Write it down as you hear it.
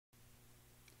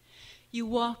You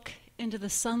walk into the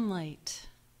sunlight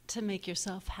to make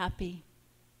yourself happy.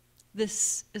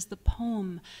 This is the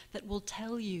poem that will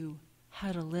tell you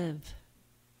how to live.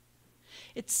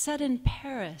 It's set in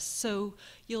Paris, so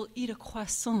you'll eat a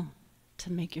croissant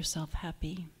to make yourself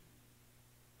happy.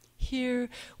 Here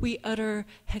we utter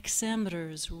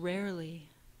hexameters rarely.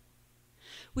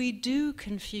 We do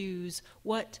confuse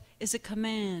what is a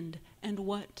command and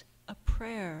what a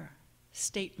prayer,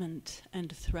 statement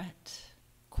and threat,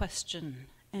 question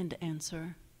and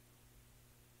answer.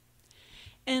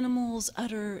 Animals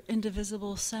utter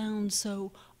indivisible sounds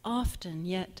so often,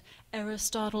 yet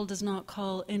Aristotle does not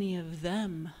call any of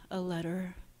them a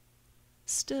letter.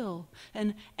 Still,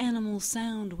 an animal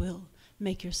sound will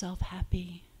make yourself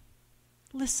happy.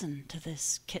 Listen to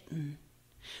this kitten.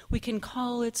 We can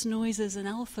call its noises an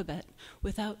alphabet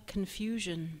without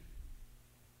confusion.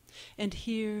 And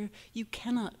here you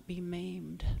cannot be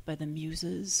maimed by the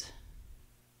muses.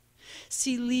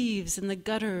 See leaves in the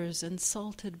gutters and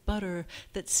salted butter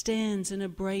that stands in a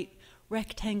bright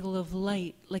rectangle of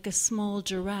light like a small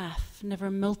giraffe never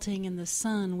melting in the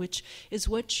sun, which is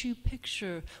what you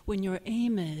picture when your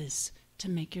aim is to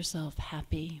make yourself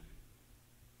happy.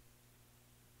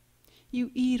 You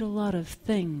eat a lot of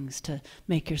things to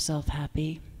make yourself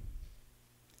happy.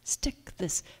 Stick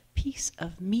this piece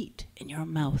of meat in your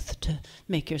mouth to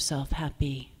make yourself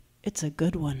happy. It's a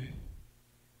good one.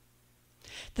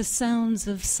 The sounds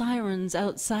of sirens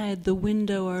outside the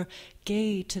window are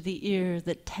gay to the ear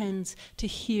that tends to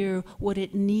hear what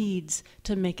it needs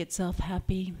to make itself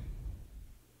happy.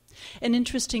 An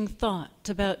interesting thought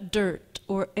about dirt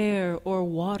or air or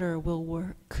water will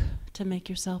work to make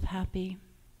yourself happy.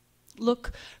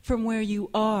 Look from where you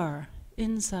are,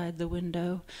 inside the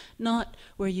window, not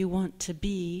where you want to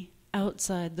be,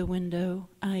 outside the window,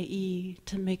 i.e.,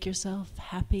 to make yourself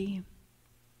happy.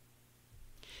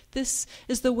 This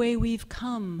is the way we've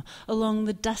come along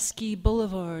the dusky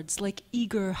boulevards like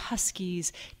eager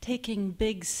huskies, taking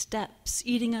big steps,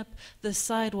 eating up the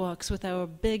sidewalks with our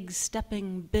big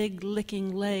stepping, big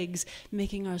licking legs,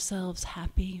 making ourselves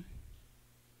happy.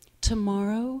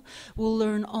 Tomorrow, we'll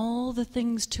learn all the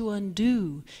things to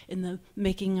undo in the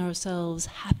making ourselves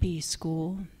happy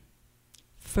school.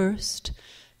 First,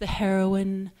 the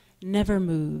heroine never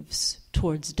moves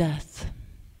towards death.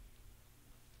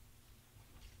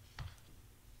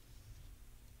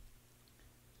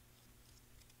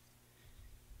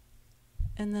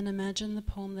 And then imagine the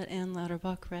poem that Anne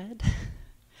Lauterbach read,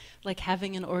 like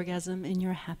having an orgasm in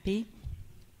your happy.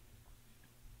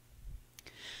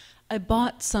 I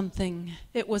bought something.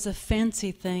 It was a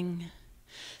fancy thing.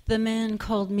 The man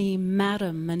called me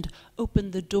madam and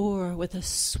opened the door with a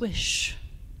swish.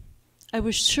 I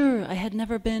was sure I had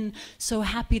never been so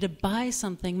happy to buy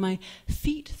something. My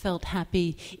feet felt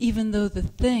happy, even though the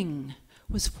thing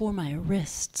was for my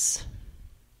wrists.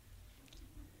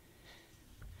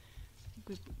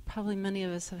 Probably many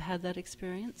of us have had that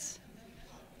experience.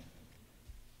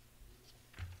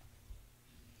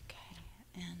 Okay,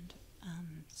 and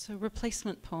so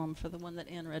replacement poem for the one that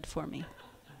Anne read for me.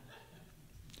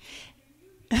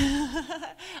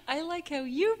 I like how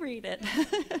you read it.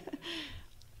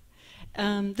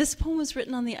 This poem was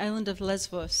written on the island of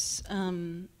Lesbos,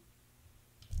 and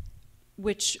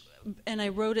I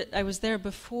wrote it, I was there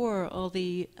before all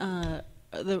the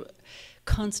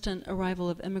constant arrival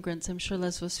of immigrants. I'm sure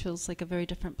Lesbos feels like a very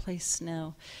different place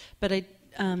now. But I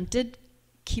did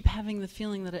keep having the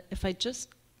feeling that if I just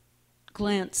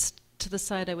glanced to the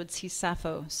side, I would see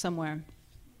Sappho somewhere.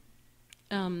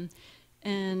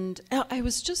 And I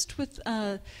was just with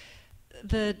the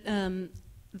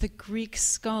Greek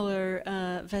scholar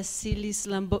Vasilis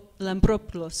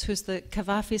Lambropoulos, who's the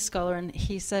Cavafy scholar, and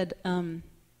he said,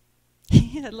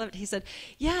 I loved it. He said,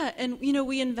 yeah, and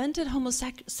we invented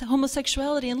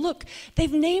homosexuality, and look,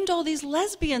 they've named all these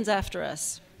lesbians after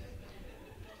us.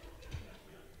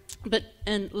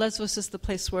 And Lesbos is the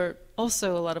place where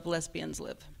also a lot of lesbians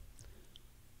live.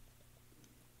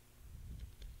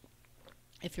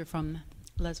 If you're from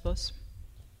Lesbos.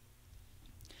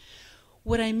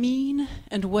 What I mean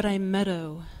and what I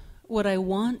meadow, what I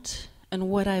want and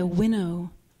what I winnow,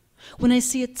 when I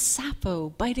see it Sappho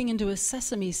biting into a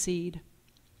sesame seed.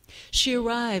 She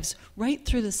arrives right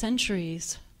through the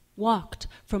centuries, walked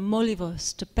from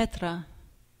Molivos to Petra,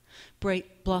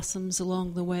 bright blossoms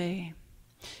along the way,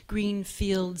 green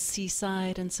fields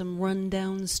seaside and some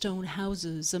run-down stone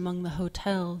houses among the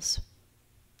hotels.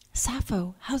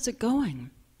 Sappho, how's it going?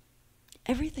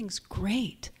 Everything's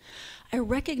great. I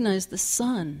recognize the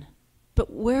sun, but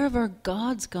where have our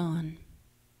gods gone?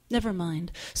 Never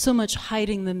mind, so much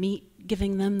hiding the meat,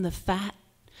 giving them the fat.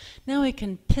 Now I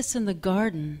can piss in the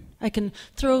garden. I can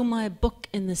throw my book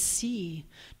in the sea,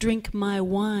 drink my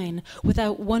wine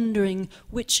without wondering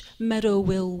which meadow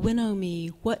will winnow me,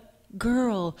 what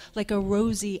girl like a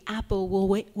rosy apple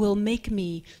will make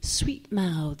me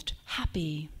sweet-mouthed,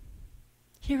 happy.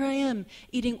 Here I am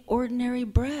eating ordinary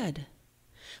bread,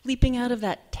 leaping out of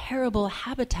that terrible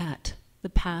habitat, the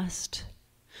past.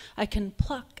 I can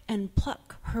pluck and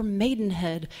pluck her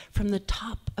maidenhead from the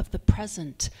top of the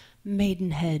present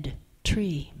maidenhead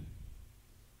tree.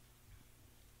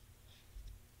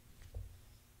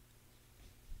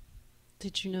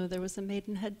 Did you know there was a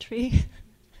maidenhead tree?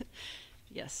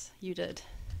 Yes, you did.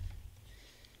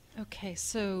 Okay,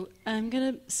 so I'm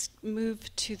going to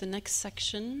move to the next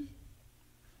section.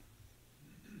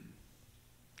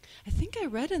 I think I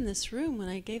read in this room when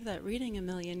I gave that reading a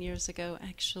million years ago,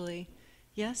 actually.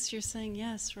 Yes, you're saying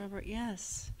yes, Robert,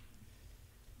 yes.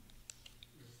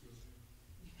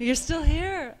 You're still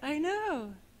here. I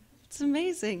know. It's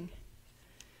amazing.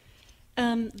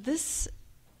 This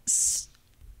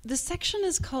section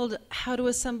is called How to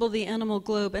Assemble the Animal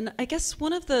Globe. And I guess I'm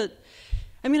going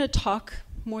to talk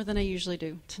more than I usually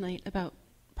do tonight about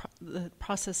the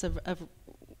process of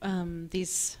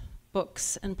these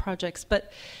books and projects.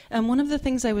 But one of the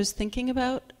things I was thinking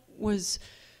about was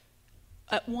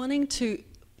wanting to,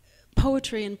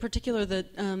 poetry in particular,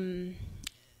 the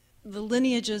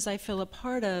lineages I feel a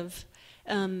part of,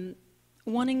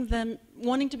 wanting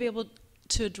to be able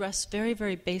to address very,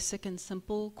 very basic and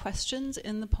simple questions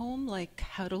in the poem, like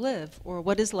how to live or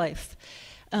what is life.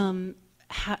 In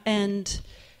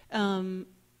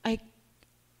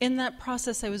that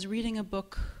process, I was reading a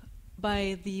book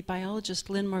by the biologist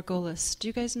Lynn Margolis. Do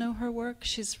you guys know her work?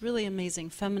 She's really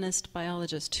amazing, feminist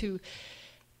biologist who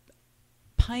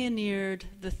pioneered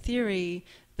the theory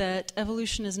that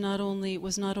evolution was not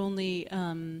only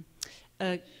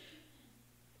a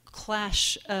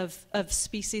clash of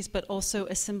species, but also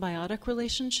a symbiotic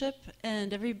relationship.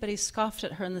 And everybody scoffed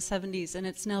at her in the 70s, and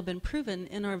it's now been proven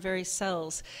in our very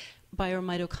cells by our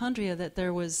mitochondria that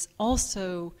there was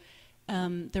also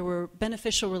there were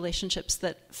beneficial relationships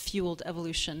that fueled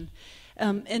evolution.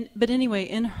 But anyway,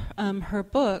 in her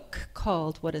book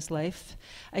called What is Life,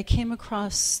 I came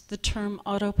across the term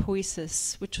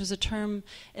autopoiesis, which was a term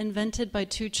invented by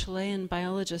two Chilean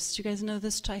biologists. You guys know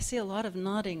this? I see a lot of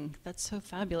nodding. That's so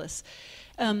fabulous.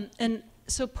 And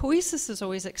so poiesis is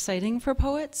always exciting for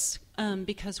poets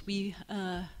because we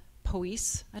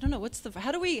poise. I don't know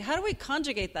how do we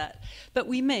conjugate that? But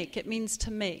we make. It means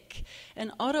to make.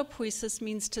 And autopoiesis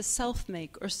means to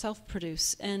self-make or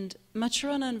self-produce. And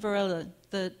Maturana and Varela,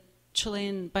 the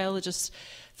Chilean biologists,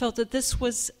 felt that this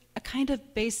was a kind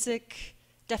of basic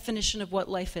definition of what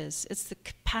life is. It's the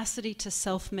capacity to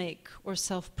self-make or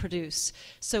self-produce.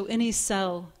 So any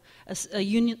cell, a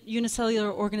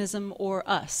unicellular organism, or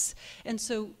us. And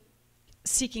so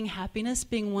seeking happiness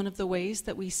being one of the ways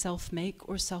that we self-make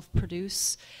or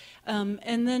self-produce.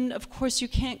 And then, of course, you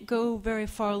can't go very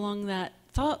far along that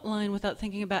thought line without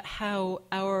thinking about how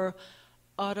our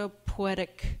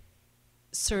autopoietic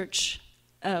search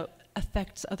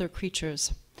affects other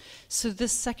creatures. So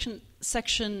this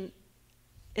section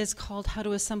is called How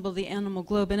to Assemble the Animal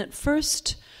Globe, and it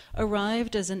first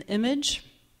arrived as an image.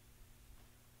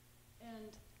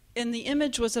 And the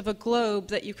image was of a globe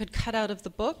that you could cut out of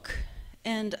the book.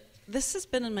 And this has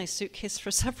been in my suitcase for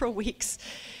several weeks.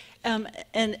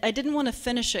 And I didn't want to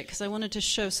finish it because I wanted to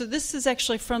show. So this is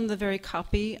actually from the very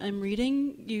copy I'm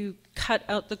reading. You cut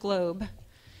out the globe.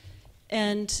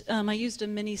 And I used a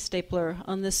mini stapler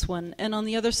on this one. And on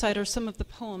the other side are some of the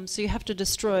poems. So you have to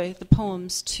destroy the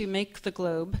poems to make the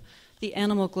globe, the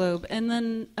animal globe. And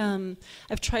then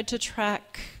I've tried to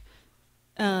track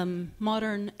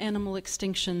modern animal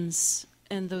extinctions,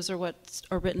 and those are what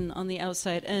are written on the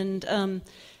outside. And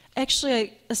actually,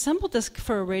 I assembled this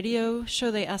for a radio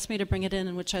show. They asked me to bring it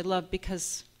in which I love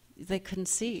because they couldn't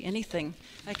see anything.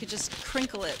 I could just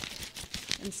crinkle it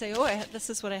and say, oh, this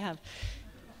is what I have.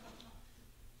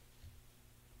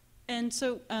 And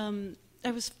so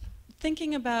I was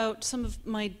thinking about some of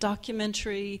my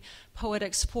documentary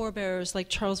poetics forebears like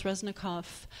Charles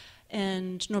Reznikoff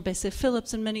and Norbese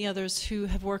Phillips and many others who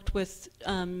have worked with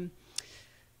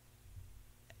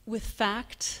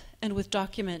fact and with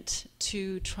document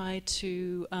to try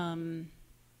to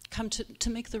come to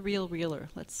make the real realer,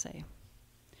 let's say.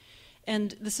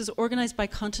 And this is organized by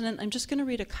continent. I'm just going to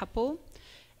read a couple.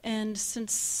 And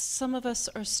since some of us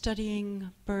are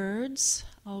studying birds,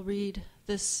 I'll read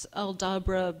this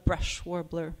Aldabra brush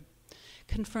warbler,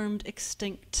 confirmed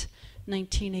extinct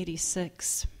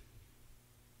 1986.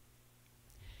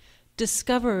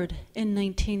 Discovered in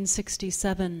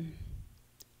 1967.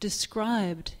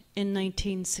 described in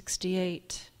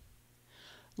 1968,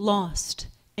 lost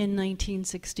in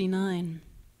 1969,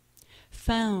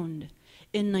 found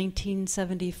in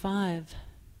 1975,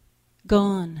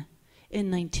 gone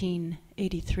in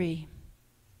 1983.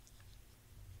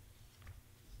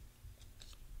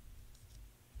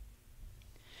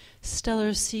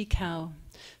 Stellar sea cow,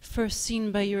 first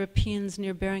seen by Europeans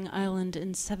near Bering Island in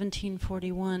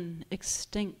 1741,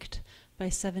 extinct by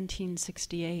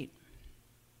 1768.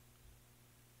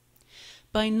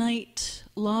 By night,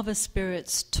 lava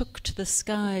spirits took to the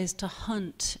skies to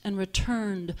hunt and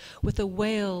returned with a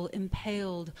whale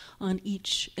impaled on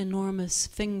each enormous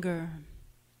finger.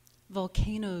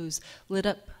 Volcanoes lit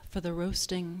up for the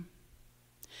roasting.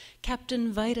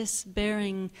 Captain Vitus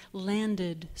Bering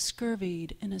landed,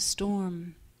 scurvied in a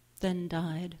storm, then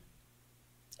died.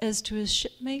 As to his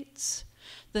shipmates,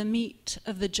 the meat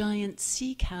of the giant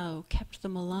sea cow kept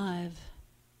them alive.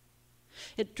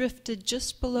 It drifted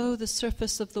just below the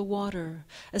surface of the water.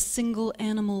 A single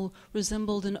animal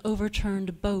resembled an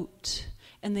overturned boat,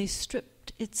 and they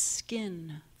stripped its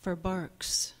skin for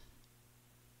barks.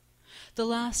 The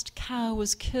last cow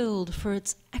was killed for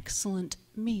its excellent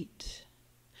meat.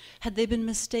 Had they been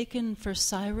mistaken for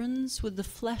sirens, would the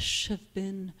flesh have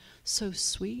been so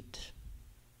sweet?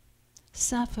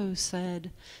 Sappho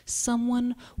said,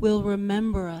 "Someone will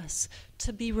remember us."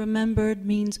 To be remembered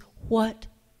means what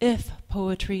if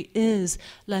poetry is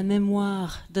la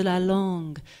mémoire de la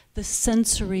langue, the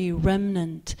sensory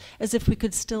remnant, as if we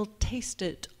could still taste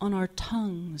it on our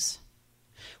tongues.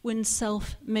 When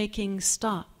self-making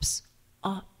stops,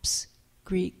 ops,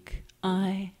 Greek,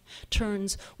 I,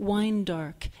 turns wine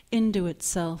dark into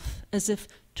itself, as if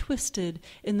twisted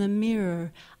in the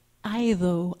mirror. I,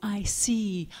 though, I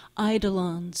see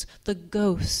eidolons, the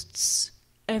ghosts,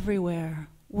 everywhere,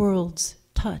 worlds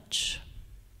touch.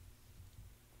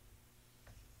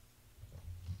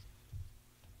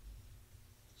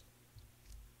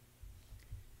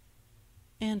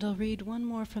 And I'll read one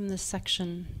more from this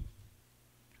section.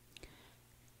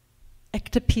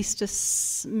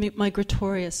 Ectopistis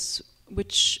migratorius,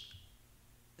 which,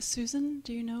 Susan,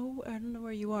 do you know? I don't know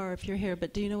where you are if you're here,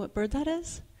 but do you know what bird that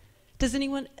is? Does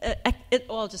anyone?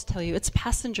 I'll just tell you. It's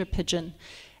passenger pigeon.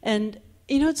 And,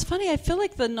 you know, it's funny. I feel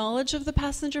like the knowledge of the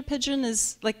passenger pigeon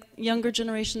is like younger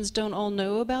generations don't all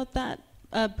know about that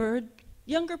bird.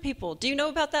 Younger people, do you know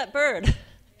about that bird?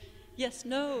 Yes,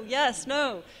 no, yes,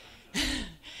 no.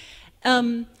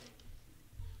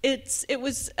 It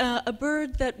was a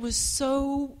bird that was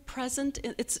so present.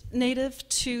 It's native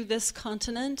to this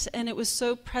continent, and it was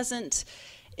so present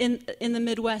in the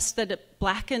Midwest that it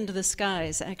blackened the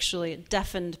skies. Actually, it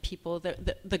deafened people.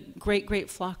 The great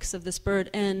flocks of this bird,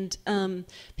 and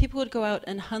people would go out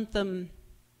and hunt them,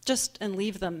 and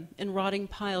leave them in rotting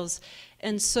piles.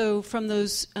 And so, from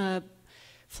those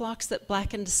flocks that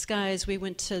blackened skies, we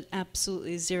went to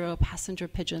absolutely zero passenger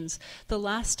pigeons. The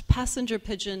last passenger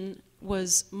pigeon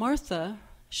was Martha.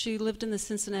 She lived in the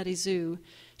Cincinnati Zoo.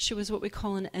 She was what we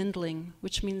call an endling,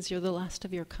 which means you're the last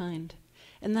of your kind.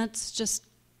 And that's just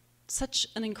such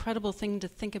an incredible thing to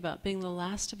think about, being the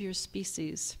last of your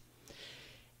species.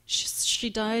 She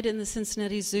died in the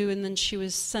Cincinnati Zoo, and then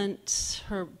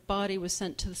her body was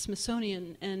sent to the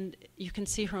Smithsonian, and you can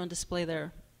see her on display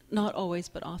there. Not always,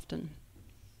 but often.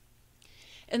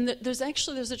 And there's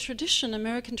a tradition,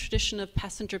 American tradition, of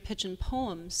passenger pigeon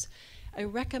poems. I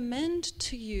recommend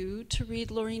to you to read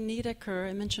Laureen Niedecker.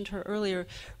 I mentioned her earlier.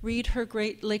 Read her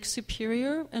great Lake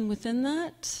Superior, and within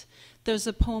that, there's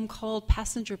a poem called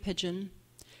Passenger Pigeon,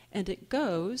 and it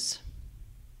goes,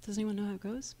 does anyone know how it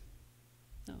goes?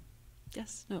 No.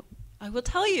 Yes? No. I will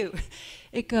tell you.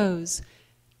 It goes,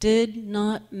 "Did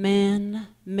not man,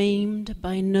 maimed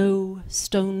by no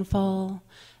stonefall,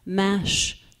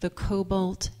 mash the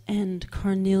cobalt and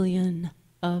carnelian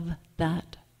of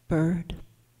that bird?"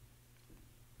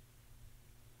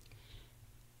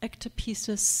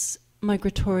 Ectopistis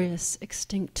migratorius,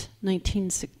 extinct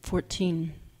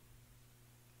 1914.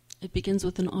 It begins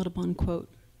with an Audubon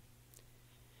quote.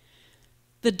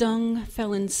 "The dung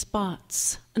fell in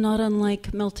spots, not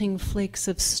unlike melting flakes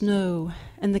of snow,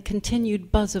 and the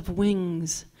continued buzz of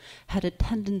wings had a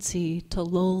tendency to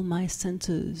lull my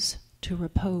senses to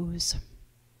repose.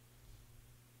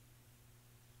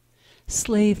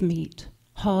 Slave meat,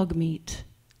 hog meat,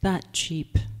 that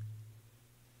cheap.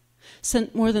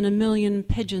 Sent more than 1 million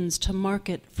pigeons to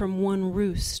market from one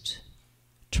roost.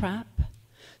 Trap,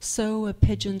 sew a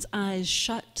pigeon's eyes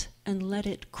shut and let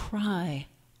it cry,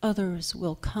 others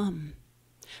will come.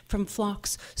 From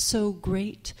flocks so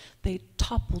great they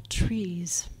topple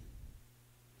trees.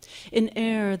 In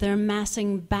air, their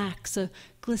massing backs a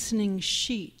glistening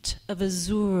sheet of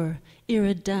azure,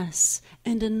 iridesce,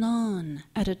 and anon,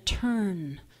 at a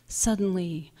turn,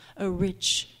 suddenly a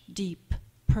rich, deep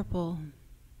purple.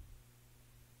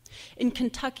 In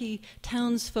Kentucky,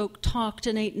 townsfolk talked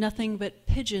and ate nothing but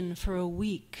pigeon for a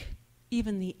week.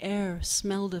 Even the air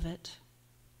smelled of it.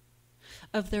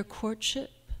 Of their courtship,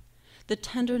 the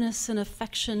tenderness and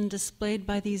affection displayed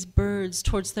by these birds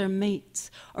towards their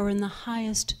mates are in the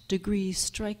highest degree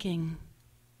striking.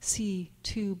 See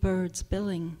 2 birds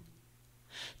billing.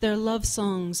 Their love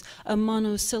songs, a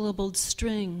monosyllabled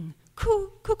string,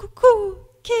 coo, coo, coo, coo,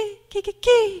 ki, ki, ki,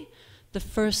 ki. The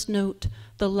first note,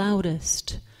 the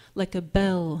loudest, like a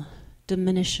bell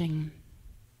diminishing.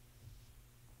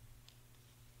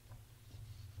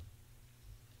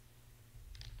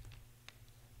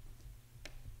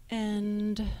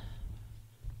 And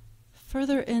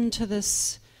further into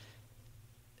this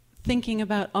thinking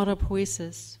about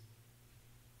autopoiesis,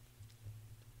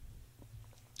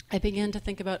 I began to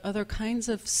think about other kinds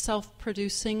of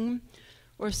self-producing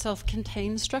or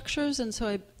self-contained structures, and so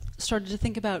I started to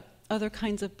think about other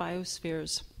kinds of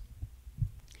biospheres.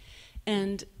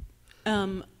 And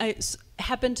I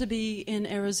happened to be in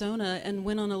Arizona and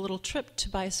went on a little trip to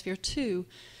Biosphere 2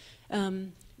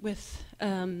 with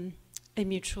a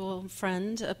mutual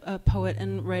friend, a poet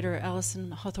and writer,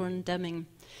 Alison Hawthorne Deming.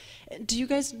 Do you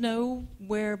guys know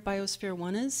where Biosphere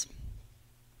 1 is?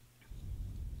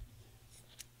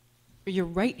 You're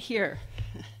right here.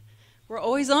 We're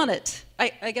always on it.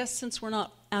 I guess since we're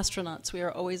not astronauts, we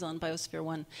are always on Biosphere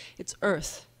 1. It's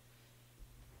Earth.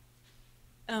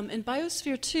 And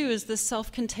Biosphere 2 is this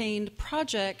self-contained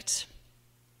project.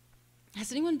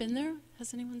 Has anyone been there?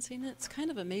 Has anyone seen it? It's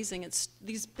kind of amazing. It's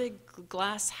these big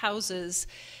glass houses,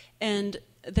 and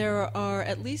there are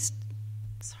at least,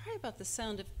 sorry about the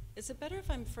sound. Is it better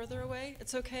if I'm further away?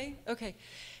 It's okay? Okay.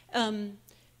 And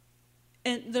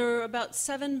there are about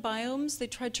 7 biomes they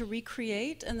tried to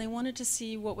recreate, and they wanted to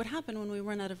see what would happen when we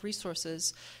run out of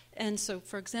resources. And so,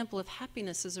 for example, if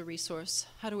happiness is a resource,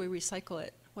 how do we recycle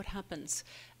it? What happens?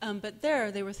 But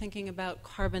there, they were thinking about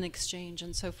carbon exchange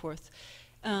and so forth.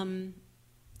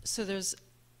 So there's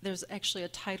actually a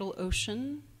tidal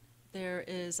ocean. There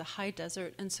is a high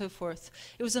desert and so forth.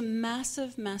 It was a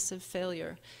massive, massive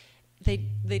failure. They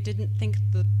didn't think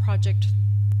the project.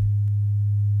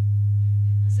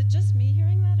 Is it just me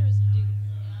hearing that, or is it?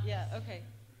 Yeah. Okay.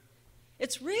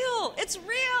 It's real. It's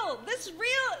real. This is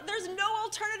real. There's no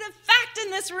alternative fact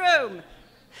in this room.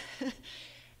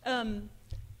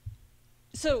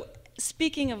 So,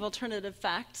 speaking of alternative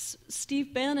facts,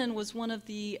 Steve Bannon was one of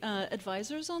the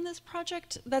advisors on this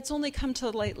project. That's only come to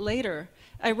light later.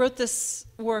 I wrote this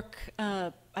work,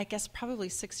 I guess, probably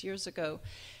 6 years ago.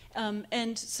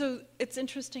 And so it's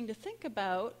interesting to think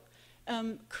about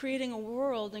creating a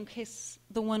world in case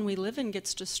the one we live in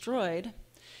gets destroyed,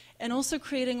 and also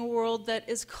creating a world that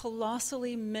is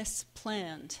colossally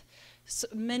misplanned. So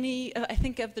many, I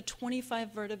think of the 25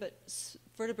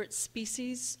 vertebrate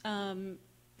species,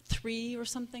 3 or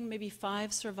something, maybe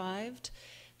 5 survived.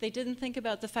 They didn't think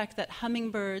about the fact that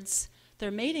hummingbirds,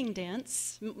 their mating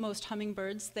dance, most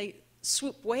hummingbirds, they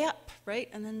swoop way up, right,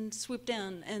 and then swoop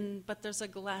down, but there's a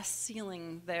glass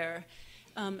ceiling there.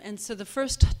 And so the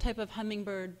first type of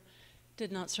hummingbird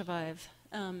did not survive.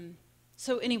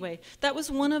 So anyway, that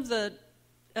was one of the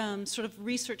sort of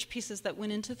research pieces that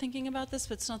went into thinking about this,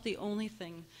 but it's not the only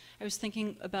thing. I was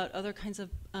thinking about other kinds of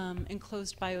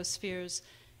enclosed biospheres,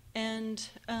 and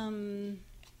I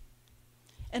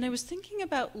was thinking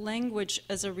about language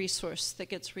as a resource that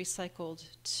gets recycled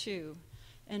too,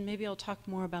 and maybe I'll talk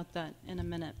more about that in a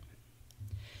minute.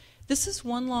 This is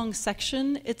one long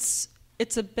section. It's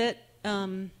a bit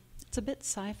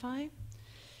sci-fi,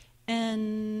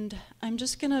 and I'm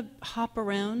just going to hop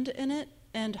around in it,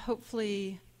 and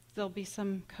hopefully there'll be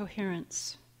some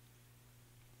coherence.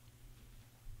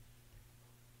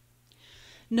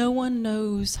 No one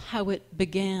knows how it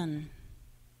began.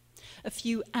 A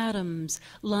few atoms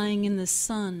lying in the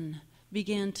sun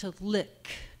began to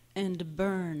lick and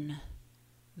burn.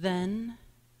 Then,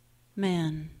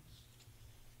 man.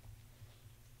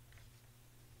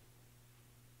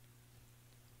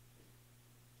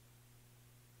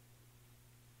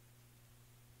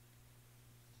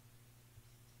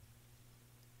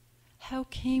 How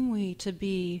came we to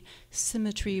be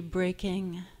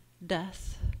symmetry-breaking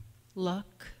death,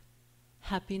 luck,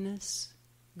 happiness,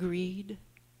 greed?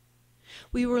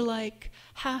 We were like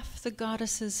half the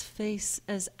goddess's face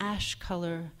as ash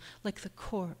color, like the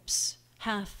corpse,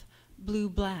 half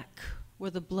blue-black,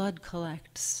 where the blood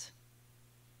collects.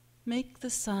 Make the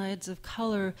sides of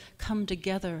color come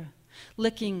together,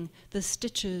 licking the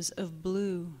stitches of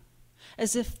blue,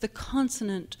 as if the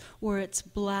consonant were its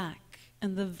black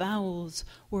and the vowels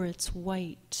were its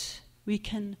white. We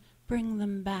can bring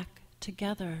them back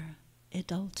together,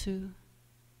 Idaltu.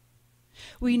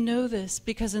 We know this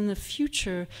because in the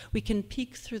future we can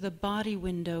peek through the body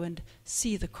window and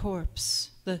see the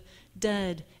corpse, the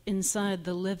dead inside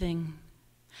the living,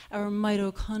 our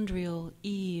mitochondrial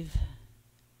Eve.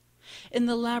 In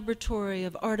the laboratory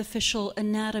of artificial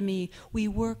anatomy, we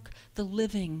work the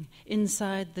living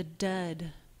inside the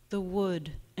dead, the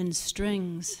wood and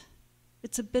strings.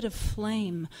 It's a bit of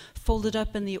flame folded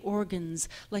up in the organs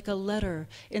like a letter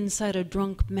inside a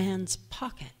drunk man's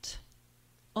pocket.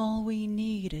 All we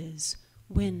need is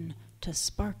when to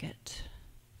spark it.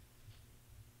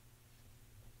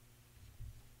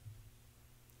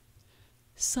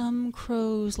 Some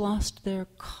crows lost their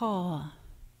caw,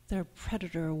 their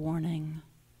predator warning.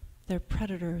 Their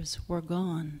predators were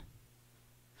gone.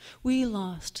 We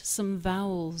lost some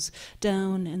vowels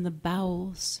down in the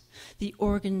bowels, the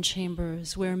organ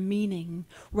chambers where meaning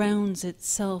rounds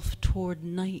itself toward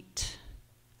night,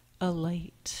 a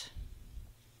light.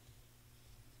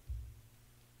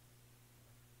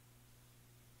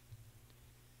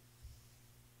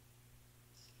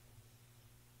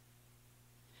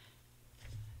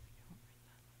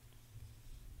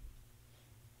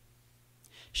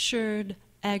 Sherd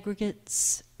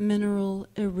aggregates, mineral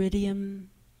iridium,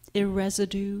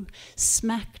 irresidue,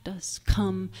 smacked us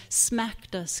come,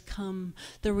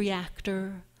 the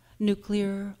reactor,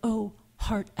 nuclear, oh,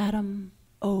 heart atom,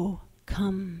 oh,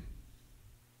 come.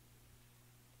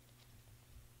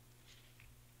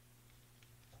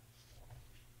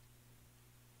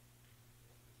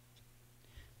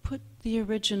 Put the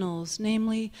originals,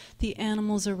 namely the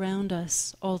animals around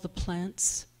us, all the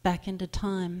plants, back into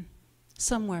time.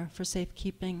 Somewhere for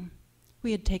safekeeping.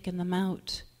 We had taken them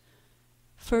out.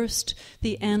 First,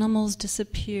 the animals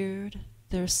disappeared,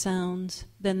 their sounds,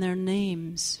 then their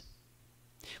names.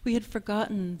 We had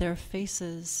forgotten their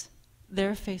faces.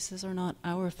 Their faces are not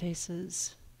our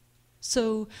faces.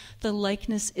 So the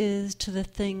likeness is to the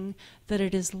thing that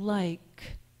it is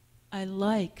like. I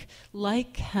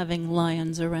like having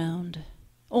lions around.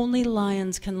 Only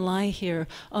lions can lie here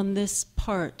on this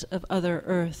part of Other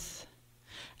Earth.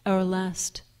 Our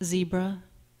last zebra,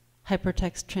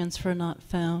 hypertext transfer not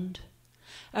found.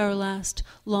 Our last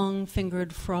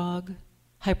long-fingered frog,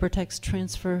 hypertext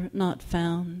transfer not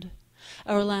found.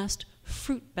 Our last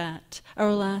fruit bat,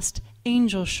 our last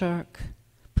angel shark.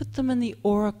 Put them in the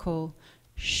oracle,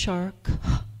 shark,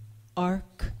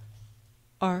 ark,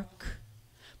 ark.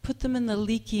 Put them in the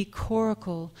leaky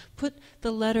coracle. Put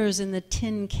the letters in the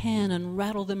tin can and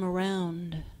rattle them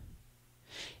around.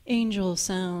 Angel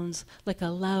sounds like a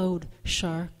loud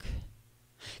shark,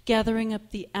 gathering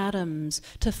up the atoms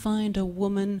to find a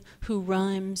woman who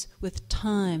rhymes with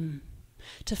time,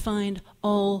 to find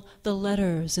all the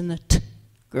letters in the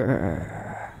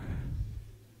t-grr.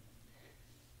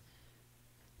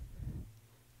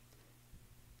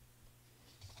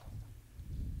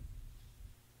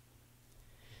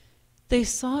 They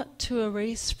sought to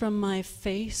erase from my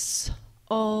face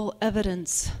all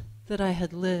evidence that I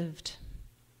had lived.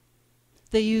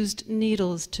 They used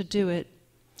needles to do it,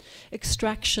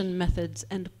 extraction methods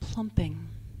and plumping.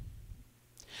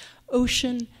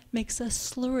 Ocean makes a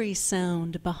slurry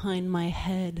sound behind my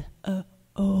head, a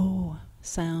O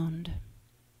sound.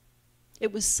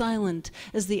 It was silent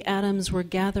as the atoms were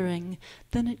gathering,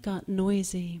 then it got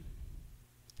noisy.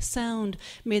 Sound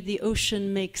made the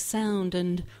ocean make sound,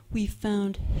 and we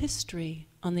found history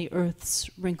on the earth's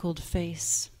wrinkled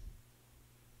face.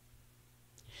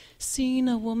 Seen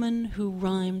a woman who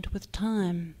rhymed with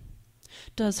time.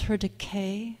 Does her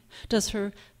decay, does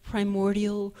her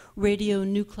primordial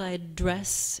radionuclide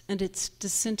dress and its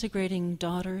disintegrating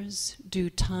daughters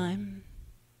do time?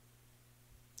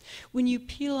 When you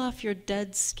peel off your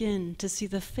dead skin to see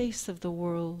the face of the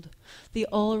world, the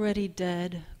already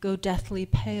dead go deathly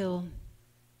pale.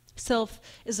 Self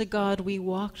is a god we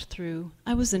walked through.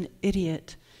 I was an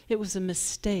idiot. It was a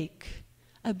mistake.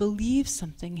 I believe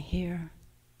something here.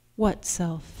 What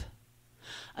self?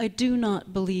 I do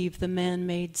not believe the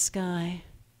man-made sky.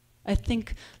 I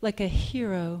think like a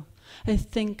hero. I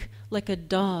think like a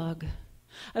dog.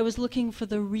 I was looking for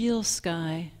the real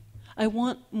sky. I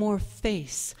want more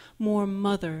face, more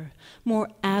mother, more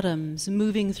atoms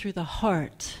moving through the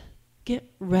heart.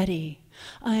 Get ready.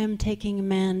 I am taking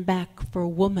man back for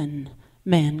woman,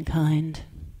 mankind.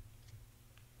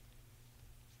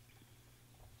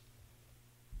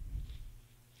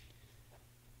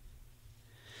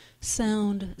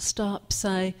 Sound stops.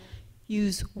 I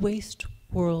use waste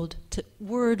world to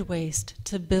word waste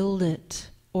to build it,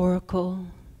 oracle.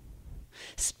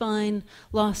 Spine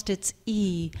lost its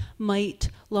E, might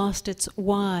lost its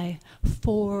Y,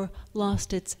 for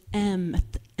lost its M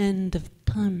at the end of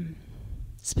time.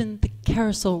 Spin the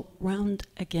carousel round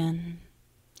again.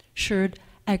 Sherd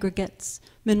aggregates,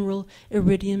 mineral,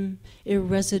 iridium,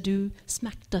 irresidue,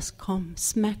 smacked us come,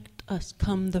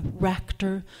 the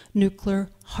reactor, nuclear,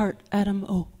 heart atom,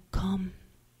 oh come.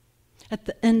 At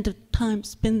the end of time,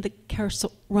 spin the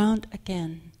carousel round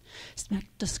again.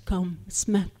 Smacked us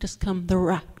come, the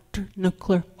reactor,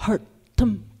 nuclear, heart,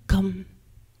 come.